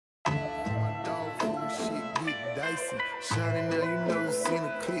Pricey, shining now, you never seen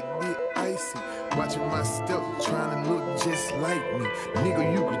a clip get icy. Watching my step, trying to look just like me.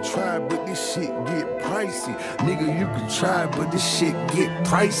 Nigga, you could try, but this shit get pricey. Nigga, you could try, but this shit get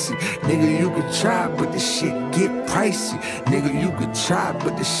pricey. Nigga, you could try, but this shit get pricey. Nigga, you could try,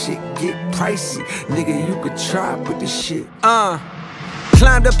 but this shit get pricey. Nigga, you could try, but this shit.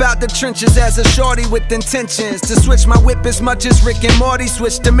 Climbed up out the trenches as a shorty with intentions to switch my whip as much as Rick and Morty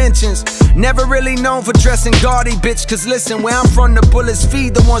switched dimensions. Never really known for dressing gaudy, bitch, cause listen, where I'm from the bullets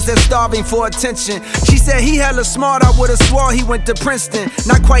feed the ones that's starving for attention. She said he hella smart, I would've swore he went to Princeton.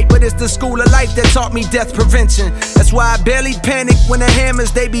 Not quite, but it's the school of life that taught me death prevention. That's why I barely panic when the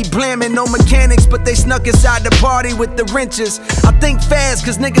hammers, they be blamming. No mechanics, but they snuck inside the party with the wrenches. I think fast,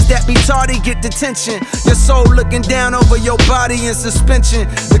 cause niggas that be tardy get detention. Your soul looking down over your body in suspension.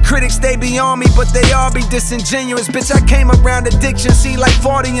 The critics, they be on me, but they all be disingenuous. Bitch, I came around addiction, see like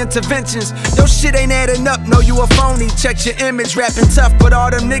 40 interventions. Your shit ain't adding up, no, you a phony. Check your image, rapping tough, but all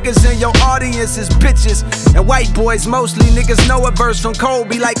them niggas in your audience is bitches. And white boys mostly, niggas know a verse from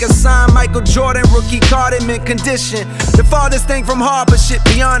Kobe like a signed Michael Jordan, rookie card in mint condition. The farthest thing from hard, but shit,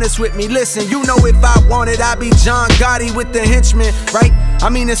 be honest with me. Listen, you know if I wanted, I'd be John Gotti with the henchmen, right? I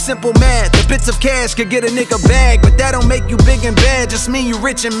mean it's simple math. The bits of cash could get a nigga bag, but that don't make you big and bad, just mean you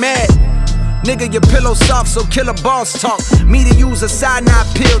rich and mad. Nigga, your pillow soft, so kill a boss talk. Me to use a cyanide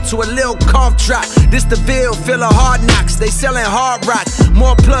pill to a lil cough drop. This the Ville, fill of hard knocks. They sellin' hard rock.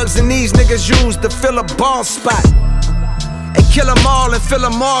 More plugs than these niggas use to fill a ball spot. And kill them all and fill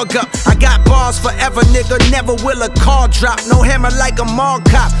them all up. I got bars forever, nigga, never will a call drop. No hammer like a mall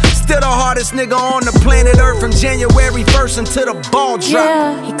cop. Still the hardest nigga on the planet Earth from January 1st until the ball drop.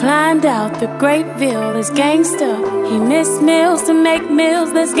 Yeah, he climbed out the Great Ville, that's gangsta. He missed meals to make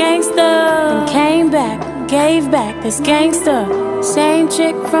meals, that's gangsta. Then came back, gave back, that's gangsta. Same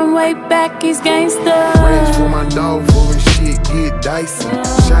chick from way back, he's gangsta. Rage for my dog for when shit get dicey.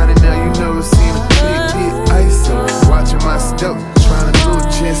 Shining now, you never seen a clip get icy. Watching my step, trying to look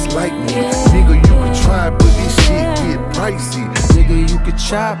just like me. Nigga, you could try, but this shit get pricey. Nigga, you could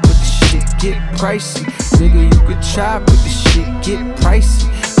try, but this shit get pricey. Nigga, you could try, but this shit get pricey.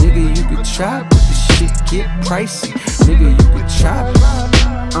 Nigga, you could try, but this shit get pricey. Nigga, you could try.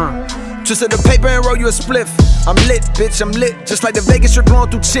 Twist of the paper and roll you a spliff. I'm lit, bitch, I'm lit. Just like the Vegas strip blowing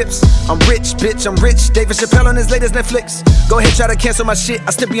through chips. I'm rich, bitch, I'm rich. David Chappelle on his latest Netflix. Go ahead, try to cancel my shit.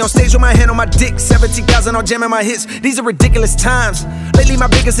 I still be on stage with my hand on my dick. 17,000 on jamming my hits. These are ridiculous times. Lately my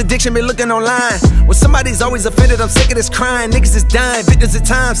biggest addiction been looking online. When somebody's always offended, I'm sick of this crying. Niggas is dying, victims of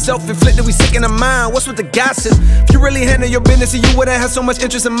time. Self-inflicted, we sick in the mind. What's with the gossip? If you really handle your business, you wouldn't have so much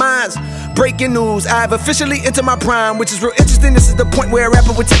interest in mine. Breaking news, I've officially entered my prime, which is real interesting. This is the point where a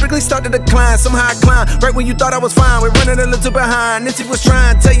rapper would typically start to decline. Somehow I climb, right when you thought I was fine. We're running a little behind. Nipsey was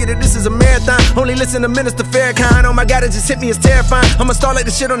trying to tell you that this is a marathon. Only listen to Minister Farrakhan. Oh my God, it just hit me, it's terrifying. I'ma start like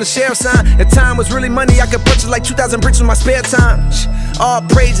the shit on the sheriff's sign. If time was really money, I could purchase like 2,000 bricks with my spare time. All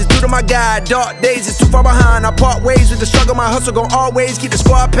praises due to my God. Dark days is too far behind. I part ways with the struggle. My hustle gon' always keep the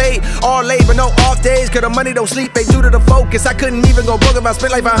squad paid. All labor, no off days. Cause the money don't sleep, they due to the focus. I couldn't even go broke if I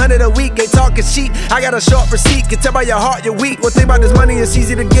spent like 500 a week. They talking cheap. I got a short receipt. Can tell by your heart you're weak. One thing about this money, it's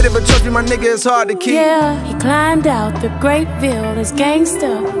easy to get it, but trust me, my nigga, it's hard to keep. Yeah, he climbed out the Great Ville, that's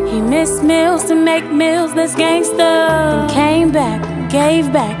gangsta. He missed meals to make meals, that's gangsta. Then came back,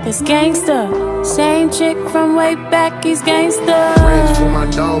 gave back, that's gangsta. Same chick from way back, he's gangsta. Rage for my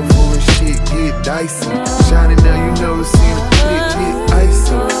dog for when shit get dicey. Shining now, you never seen a clip get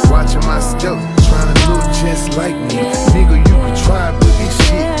icy. Watching my step, trying to look just like me. Nigga, you could try, but this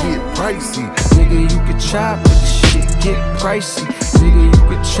shit get pricey. Nigga, you could try, but this shit get pricey. Nigga, you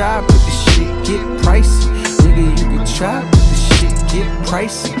could try, but this shit get pricey. Nigga, you could try, but this shit get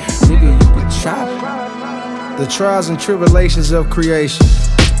pricey. Nigga, you could try. The trials and tribulations of creation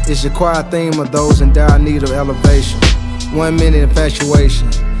is the quiet theme of those in dire need of elevation. 1 minute infatuation,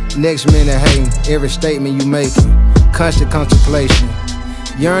 next minute hating. Every statement you making, constant contemplation.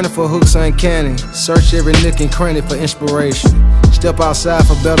 Yearning for hooks uncanny, search every nook and cranny for inspiration. Step outside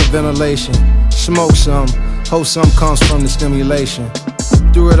for better ventilation. Smoke some, hope some comes from the stimulation.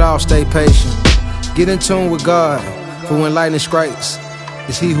 Through it all, stay patient. Get in tune with God, for when lightning strikes,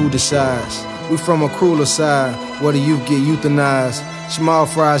 it's He who decides. We from a crueler side, where the youth get euthanized. Small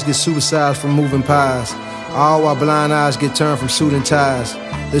fries get supersized from moving pies. All while blind eyes get turned from suit and ties.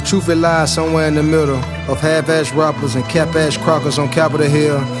 The truth, it lies somewhere in the middle of half-ass rappers and cap-ass crockers on Capitol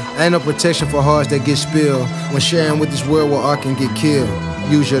Hill. Ain't no protection for hearts that get spilled when sharing with this world where art can get killed.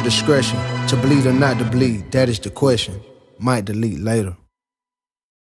 Use your discretion to bleed or not to bleed, that is the question. Might delete later.